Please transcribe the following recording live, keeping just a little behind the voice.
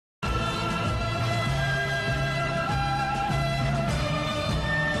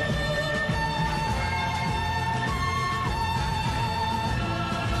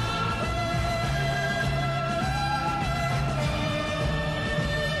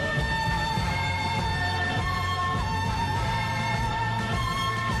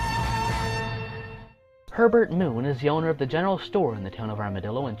Herbert Moon is the owner of the general store in the town of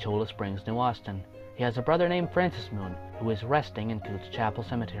Armadillo in Cholla Springs, New Austin. He has a brother named Francis Moon, who is resting in Coots Chapel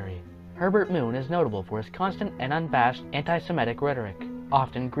Cemetery. Herbert Moon is notable for his constant and unabashed anti-Semitic rhetoric,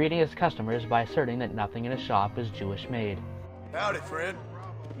 often greeting his customers by asserting that nothing in his shop is Jewish-made. Howdy, friend.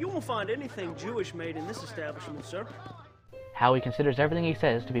 You won't find anything Jewish-made in this establishment, sir. How he considers everything he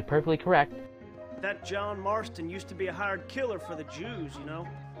says to be perfectly correct, That John Marston used to be a hired killer for the Jews, you know.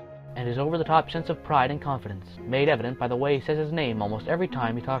 and his over-the-top sense of pride and confidence, made evident by the way he says his name almost every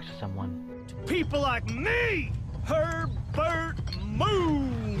time he talks to someone. To people like me, Herbert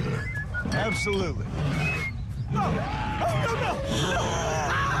Moon! Absolutely. No! No!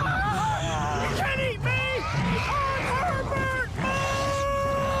 You can't eat me! I'm Herbert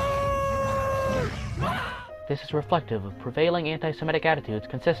Moon! This is reflective of prevailing anti-Semitic attitudes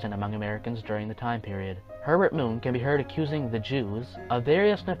consistent among Americans during the time period. Herbert Moon can be heard accusing the Jews of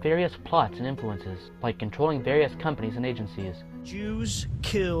various nefarious plots and influences, like controlling various companies and agencies. Jews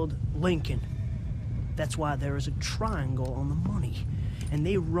killed Lincoln. That's why there is a triangle on the money. And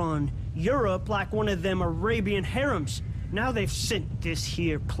they run Europe like one of them Arabian harems. Now they've sent this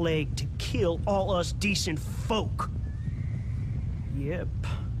here plague to kill all us decent folk. Yep.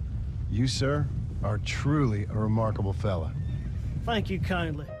 You, sir, are truly a remarkable fella. Thank you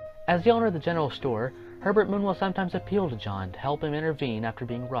kindly. As the owner of the general store, Herbert Moon will sometimes appeal to John to help him intervene after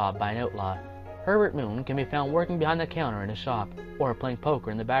being robbed by an outlaw. Herbert Moon can be found working behind the counter in his shop, or playing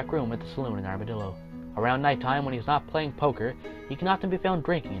poker in the back room at the saloon in Armadillo. Around nighttime, when he's not playing poker, he can often be found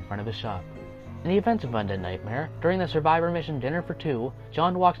drinking in front of his shop. In the events of Undead Nightmare, during the Survivor Mission Dinner for Two,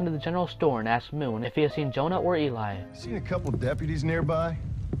 John walks into the general store and asks Moon if he has seen Jonah or Eli. Seen a couple deputies nearby?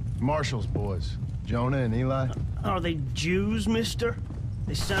 Marshall's boys, Jonah and Eli. Are they Jews, mister?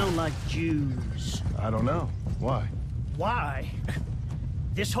 They sound like Jews. I don't know. Why? Why?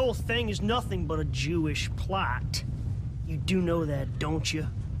 This whole thing is nothing but a Jewish plot. You do know that, don't you?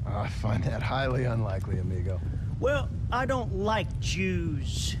 I find that highly unlikely, amigo. Well, I don't like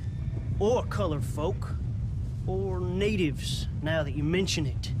Jews, or colored folk, or natives, now that you mention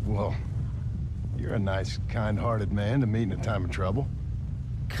it. Well, you're a nice, kind-hearted man to meet in a time of trouble.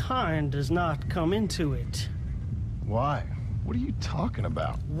 Kind does not come into it. Why? What are you talking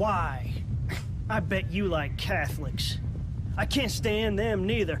about? Why? I bet you like Catholics. I can't stand them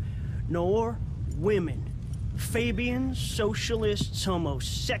neither, nor women. Fabians, socialists,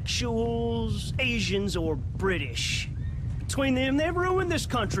 homosexuals, Asians, or British. Between them, they've ruined this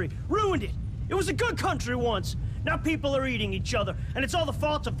country. Ruined it. It was a good country once. Now people are eating each other, and it's all the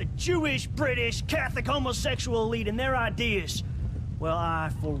fault of the Jewish, British, Catholic, homosexual elite and their ideas. Well, I,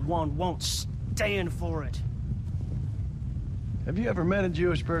 for one, won't stand for it. Have you ever met a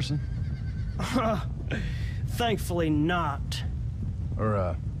Jewish person? Thankfully not. Or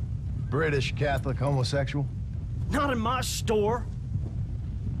a British Catholic homosexual? Not in my store.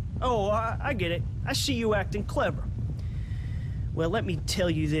 Oh, I get it. I see you acting clever. Well, let me tell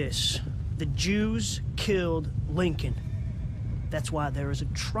you this. The Jews killed Lincoln. That's why there is a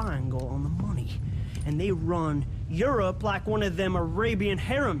triangle on the money. And they run Europe like one of them Arabian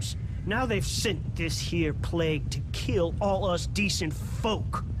harems. Now they've sent this here plague to kill all us decent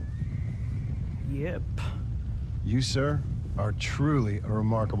folk. Yep. You, sir, are truly a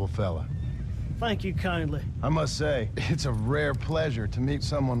remarkable fella. Thank you kindly. I must say, it's a rare pleasure to meet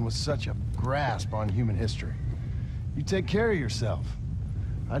someone with such a grasp on human history. You take care of yourself.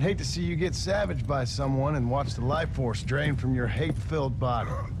 I'd hate to see you get savaged by someone and watch the life force drain from your hate-filled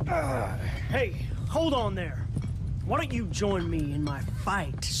body. Hey, hold on there. Why don't you join me in my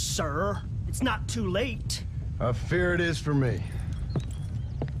fight, sir? It's not too late. I fear it is for me.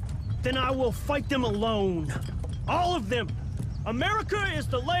 Then I will fight them alone. All of them. America is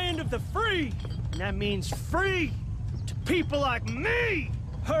the land of the free. And that means free to people like me,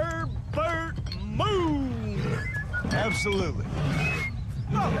 Herbert Moon. Absolutely.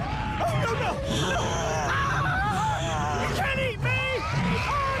 No! No! You can't eat me!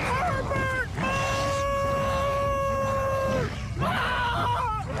 I'm Herbert Moon!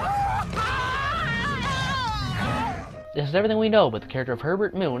 This is everything we know about the character of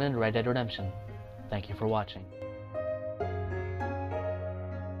Herbert Moon in Red Dead Redemption. Thank you for watching.